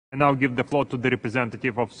I now give the floor to the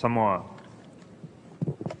representative of Samoa.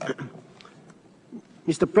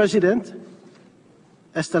 Mr. President,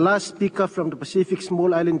 as the last speaker from the Pacific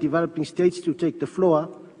Small Island Developing States to take the floor,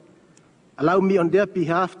 allow me on their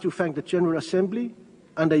behalf to thank the General Assembly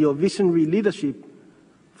under your visionary leadership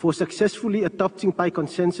for successfully adopting by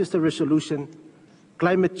consensus the resolution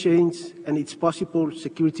Climate Change and its possible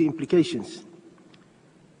security implications.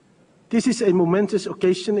 This is a momentous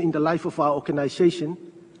occasion in the life of our organization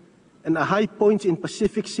and a high point in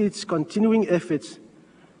Pacific Seat's continuing efforts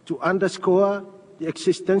to underscore the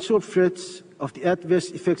existential threats of the adverse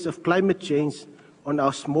effects of climate change on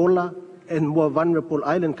our smaller and more vulnerable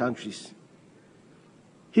island countries.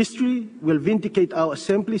 History will vindicate our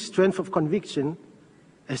Assembly's strength of conviction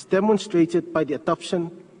as demonstrated by the adoption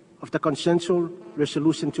of the consensual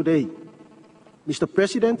resolution today. Mr.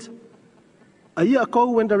 President, a year ago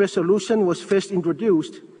when the resolution was first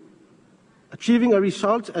introduced, achieving a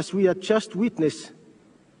result as we had just witnessed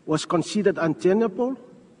was considered untenable,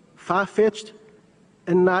 far-fetched,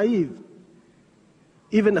 and naive.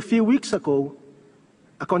 Even a few weeks ago,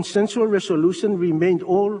 a consensual resolution remained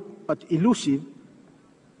all but elusive,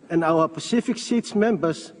 and our Pacific Seats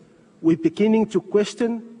members were beginning to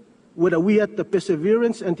question whether we had the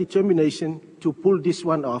perseverance and determination to pull this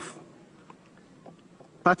one off.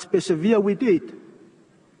 But persevere we did.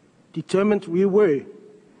 Determined we were.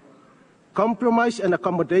 Compromise and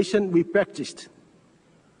accommodation we practiced.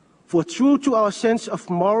 For true to our sense of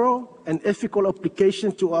moral and ethical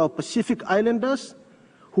obligation to our Pacific Islanders,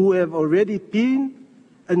 who have already been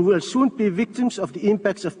and will soon be victims of the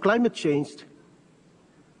impacts of climate change,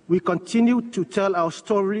 we continue to tell our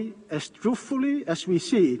story as truthfully as we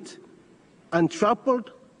see it,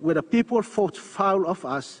 untroubled whether people thought foul of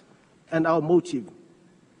us and our motive.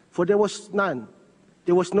 For there was none.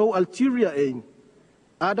 There was no ulterior aim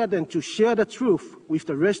other than to share the truth with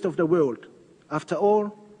the rest of the world. After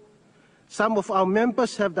all, some of our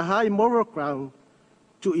members have the high moral ground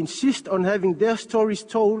to insist on having their stories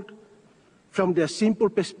told from their simple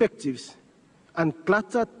perspectives,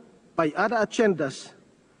 uncluttered by other agendas,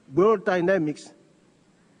 world dynamics,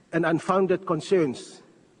 and unfounded concerns.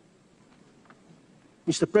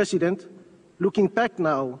 Mr. President, looking back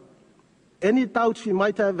now, any doubts we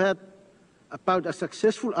might have had about a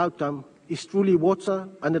successful outcome is truly water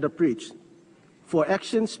under the bridge, for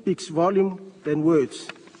action speaks volumes than words.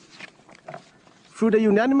 Through the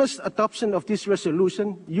unanimous adoption of this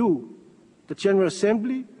resolution, you, the General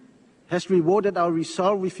Assembly, has rewarded our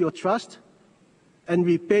resolve with your trust and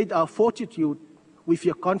repaid our fortitude with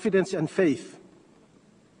your confidence and faith.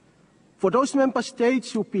 For those member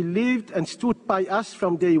states who believed and stood by us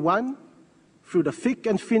from day one, through the thick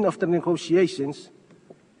and thin of the negotiations,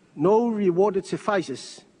 no reward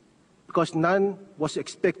suffices, because none was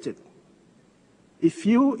expected. If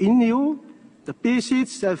you, in you, the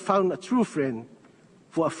PCs have found a true friend,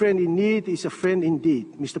 for a friend in need is a friend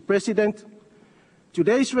indeed. Mr. President,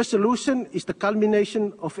 today's resolution is the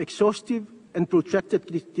culmination of exhaustive and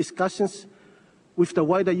protracted discussions with the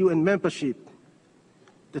wider UN membership.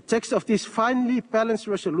 The text of this finely balanced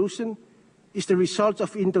resolution is the result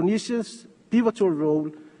of Indonesia's pivotal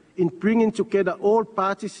role in bringing together all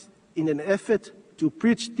parties in an effort to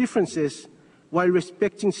bridge differences while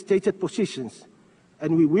respecting stated positions,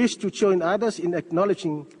 and we wish to join others in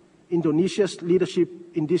acknowledging Indonesia's leadership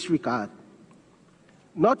in this regard.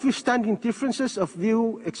 Notwithstanding differences of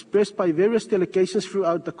view expressed by various delegations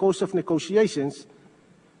throughout the course of negotiations,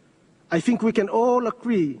 I think we can all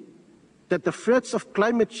agree that the threats of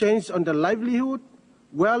climate change on the livelihood,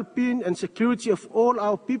 well-being and security of all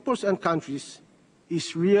our peoples and countries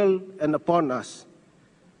is real and upon us.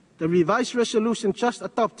 The revised resolution just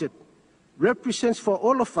adopted represents for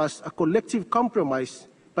all of us a collective compromise,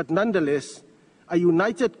 but nonetheless a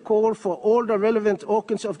united call for all the relevant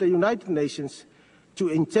organs of the United Nations to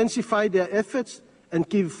intensify their efforts and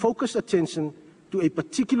give focused attention to a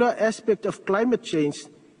particular aspect of climate change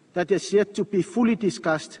that has yet to be fully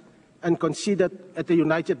discussed and considered at the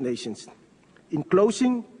United Nations. In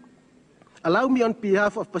closing, allow me on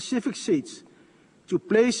behalf of Pacific Seats to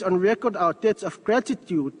place on record our debts of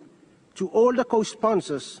gratitude to all the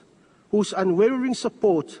co-sponsors whose unwavering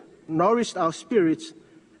support nourished our spirits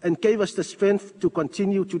and gave us the strength to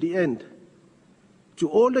continue to the end. To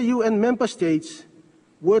all the UN member states,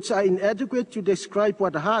 words are inadequate to describe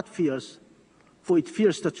what the heart feels, for it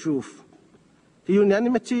feels the truth. The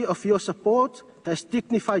unanimity of your support has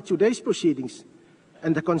dignified today's proceedings,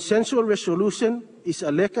 and the consensual resolution is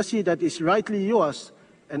a legacy that is rightly yours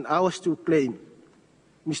and ours to claim.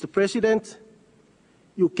 Mr. President,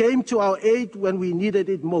 you came to our aid when we needed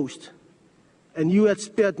it most, and you had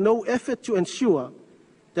spared no effort to ensure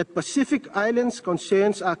that Pacific Islands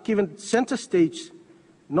concerns are given center stage,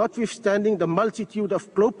 notwithstanding the multitude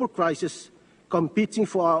of global crises competing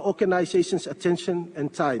for our organization's attention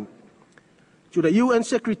and time. To the UN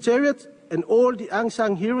Secretariat and all the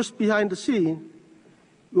unsung heroes behind the scene,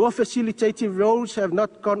 your facilitative roles have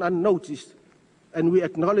not gone unnoticed, and we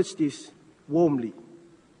acknowledge this warmly.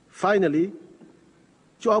 Finally,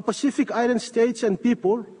 to our Pacific Island states and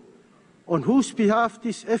people on whose behalf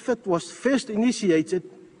this effort was first initiated,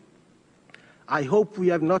 I hope we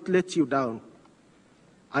have not let you down.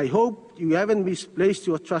 I hope you haven't misplaced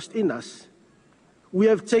your trust in us. We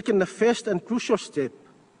have taken the first and crucial step.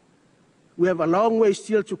 We have a long way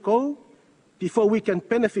still to go before we can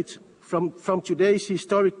benefit from today's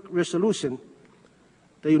historic resolution.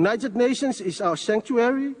 The United Nations is our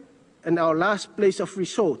sanctuary and our last place of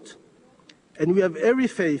resort, and we have every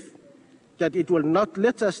faith that it will not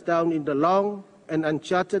let us down in the long and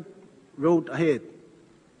uncharted road ahead.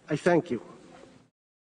 I thank you.